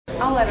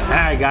I'll let him.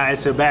 Alright guys,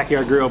 so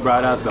Backyard Grill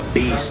brought out the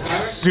Beast,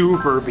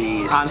 Super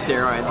Beast. On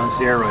steroids. On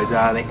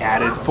steroids. They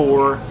added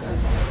 4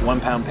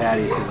 1-pound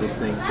patties to this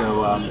thing,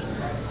 so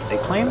they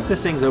claim that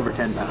this thing's over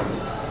 10 pounds.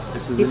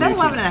 This is he said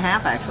 11 and a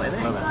half actually, I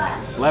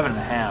think. 11 and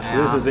a half.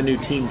 So this is the new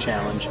team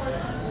challenge.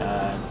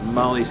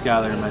 Molly,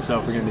 Schuyler, and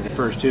myself are going to be the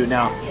first 2.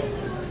 Now,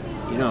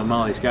 you know, in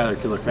Molly, Schuyler,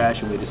 Killer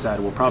Fashion, we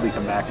decided we'll probably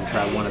come back and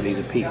try one of these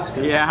apiece.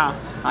 Yeah,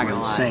 not we're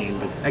gonna insane,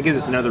 but that gives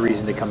us another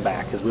reason to come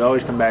back, because we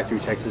always come back through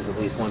Texas at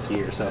least once a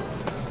year. So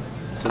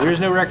there is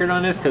no record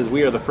on this because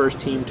we are the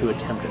first team to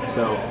attempt it.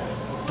 So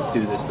let's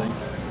do this thing.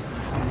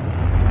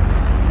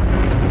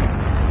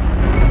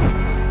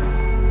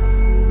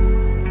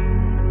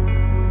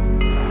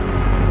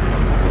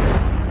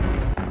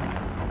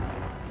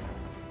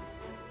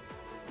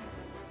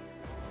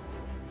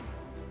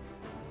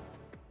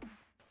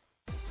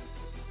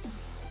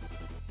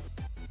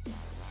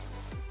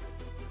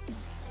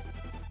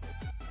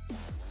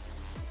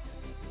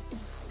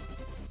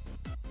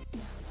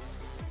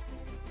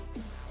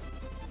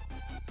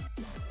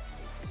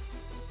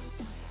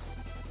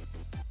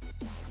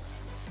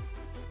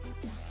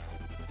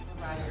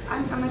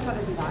 I'm gonna try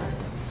to do that.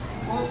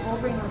 We'll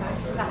bring them back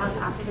to the house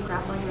after the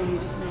grappling, and then you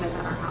just meet us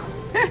at our house.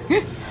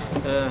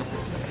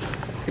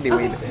 This could be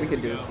way. We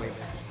could do this way.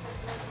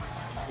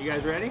 You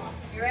guys ready?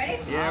 You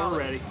ready? Yeah, we're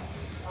ready.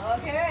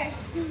 Okay.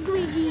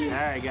 Squeegee. All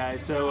right,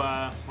 guys. So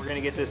we're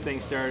gonna get this thing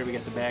started. We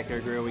got the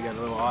Backyard Grill. We got a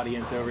little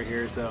audience over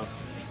here. So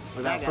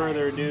without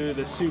further ado,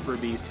 the Super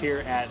Beast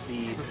here at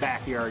the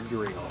Backyard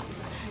Grill.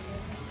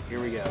 Here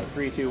we go.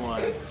 3, 2,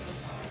 1.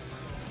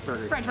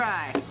 Burger. French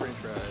fry. French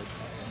fries.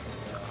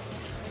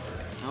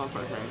 I love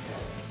French fries.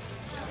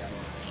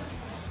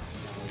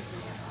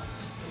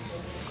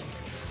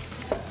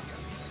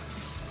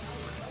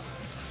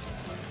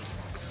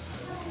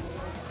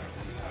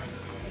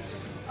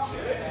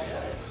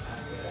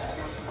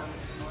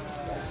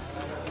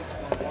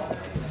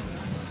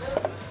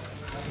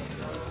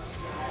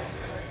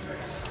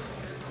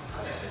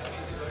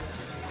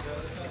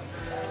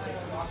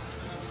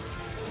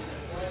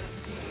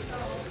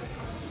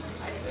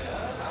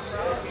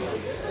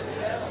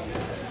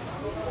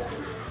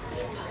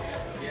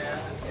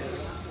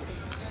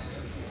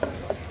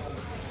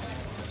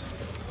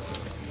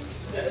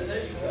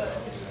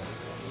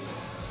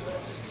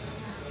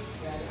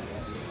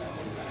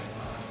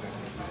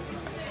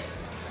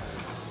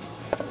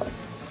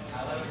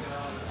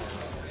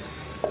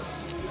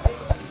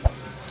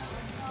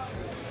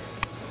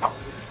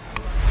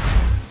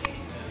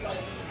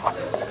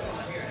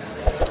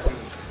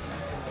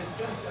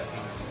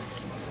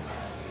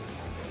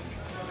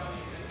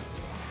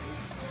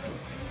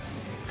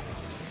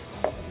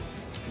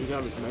 You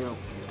got a tomato.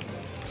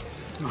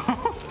 I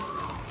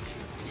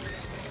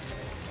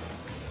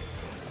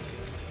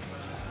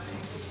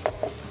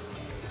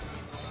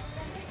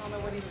don't know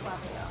what he's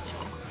laughing at.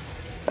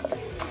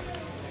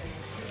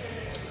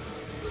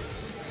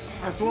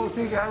 I still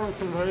think I have a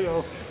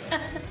tomato.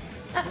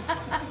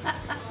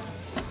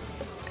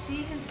 She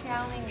is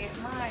downing it.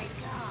 My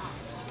God.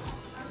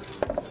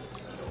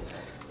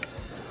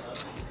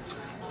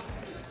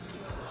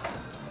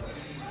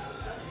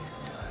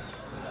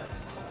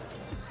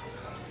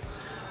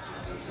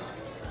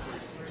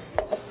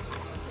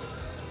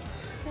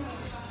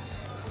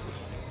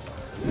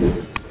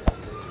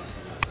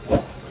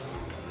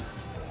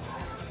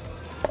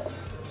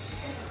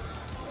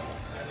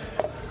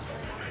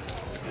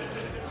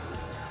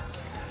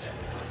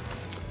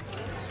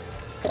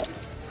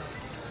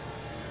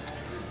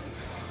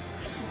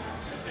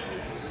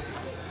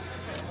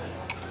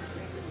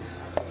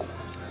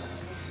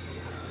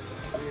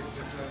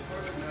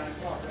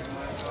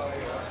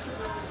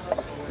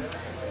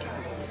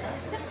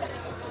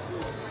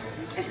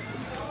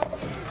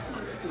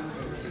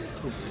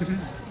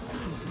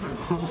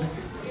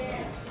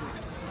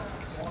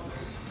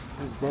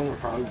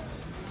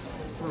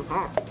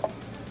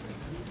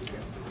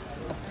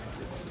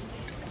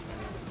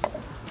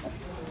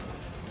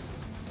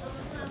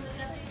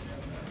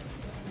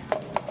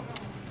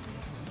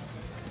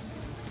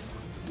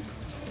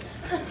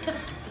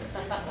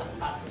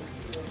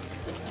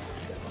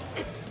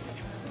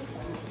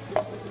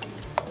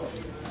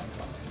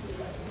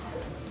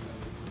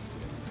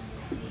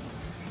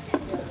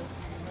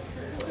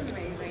 This is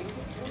amazing.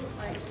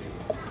 Like,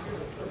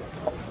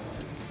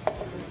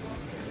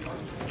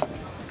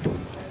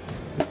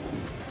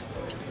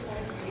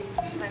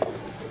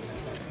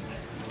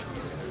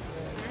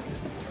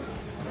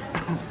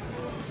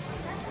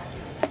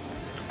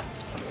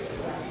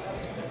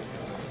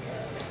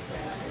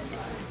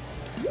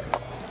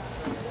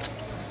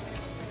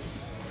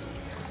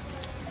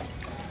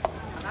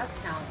 that's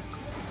talent.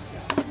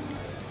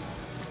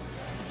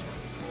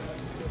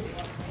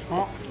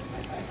 Oh.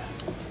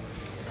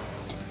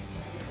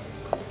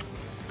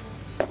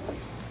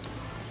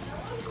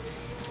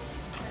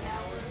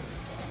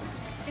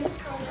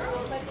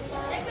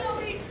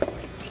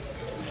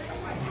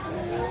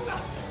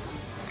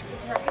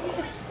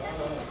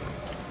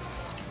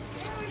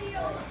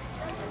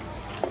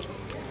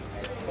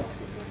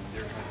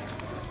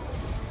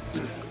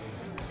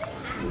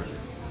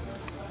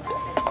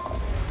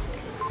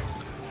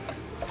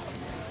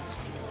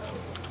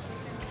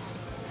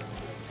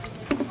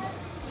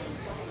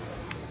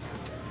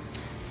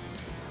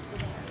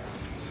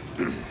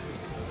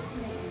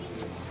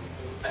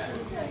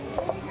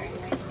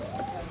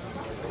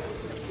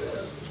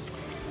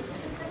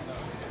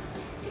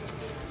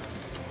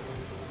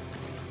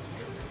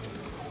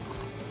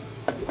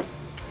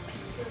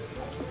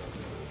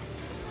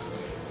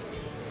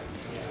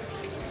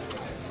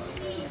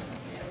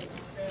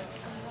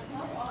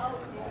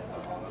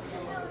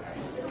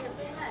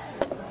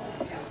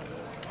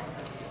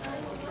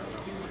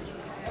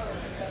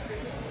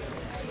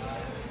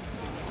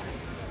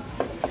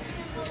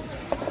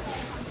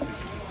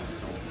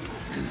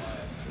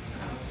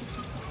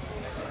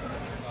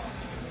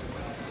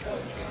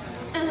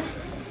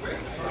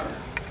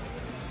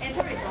 It's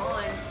already gone.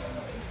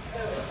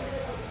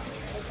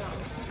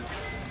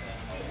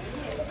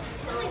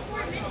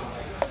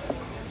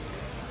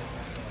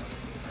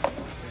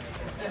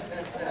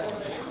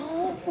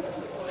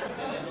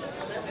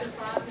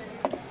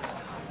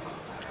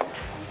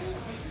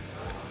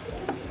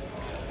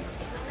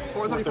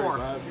 Only 4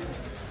 minutes.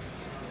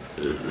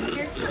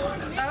 Here's some,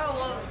 oh,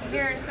 well,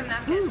 here are some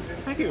napkins.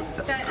 Thank you.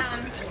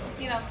 That,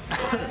 you know,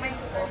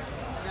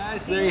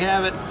 Guys, there you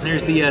have it.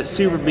 There's the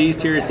Super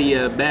Beast here at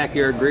the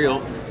Backyard Grill.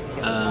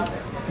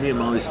 Me and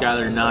Molly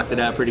Schuyler knocked it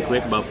out pretty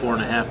quick, about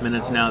 4.5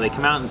 minutes. Now they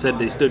come out and said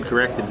they stood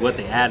corrected. What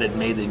they added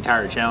made the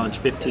entire challenge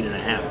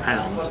 15.5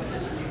 pounds.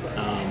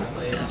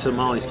 So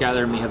Molly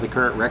Schuyler and me have the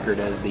current record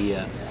as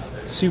the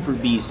Super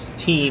Beast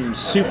team,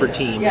 super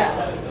team.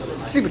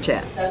 Super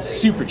chat.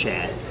 Super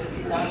chat.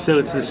 So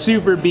it's the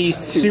Super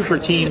Beast Super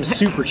Team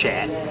Super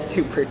Chat.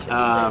 Super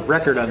chat.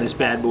 Record on this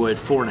bad boy at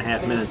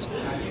 4.5 minutes.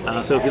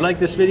 So if you like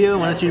this video,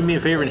 why don't you do me a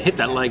favor and hit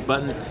that like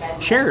button.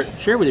 Share it.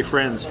 Share it with your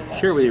friends.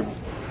 Share it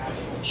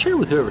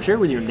with whoever. Share it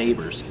with your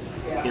neighbors.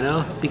 You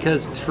know,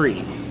 because it's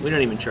free. We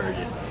don't even charge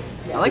it.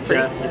 I like free.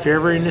 If you're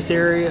ever in this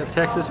area of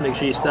Texas, make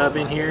sure you stop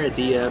in here at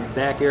the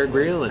Backyard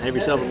Grill and have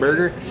yourself a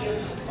burger.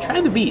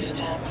 Try the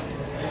Beast.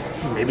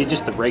 Maybe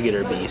just the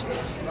regular Beast.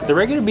 The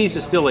regular Beast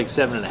is still like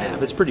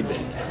 7.5. It's pretty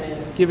big.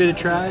 Give it a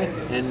try,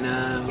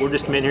 and we'll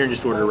just come in here and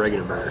just order a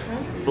regular burger.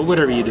 But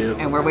whatever you do.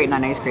 And we're waiting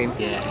on ice cream.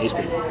 Yeah, ice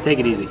cream. Take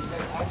it easy.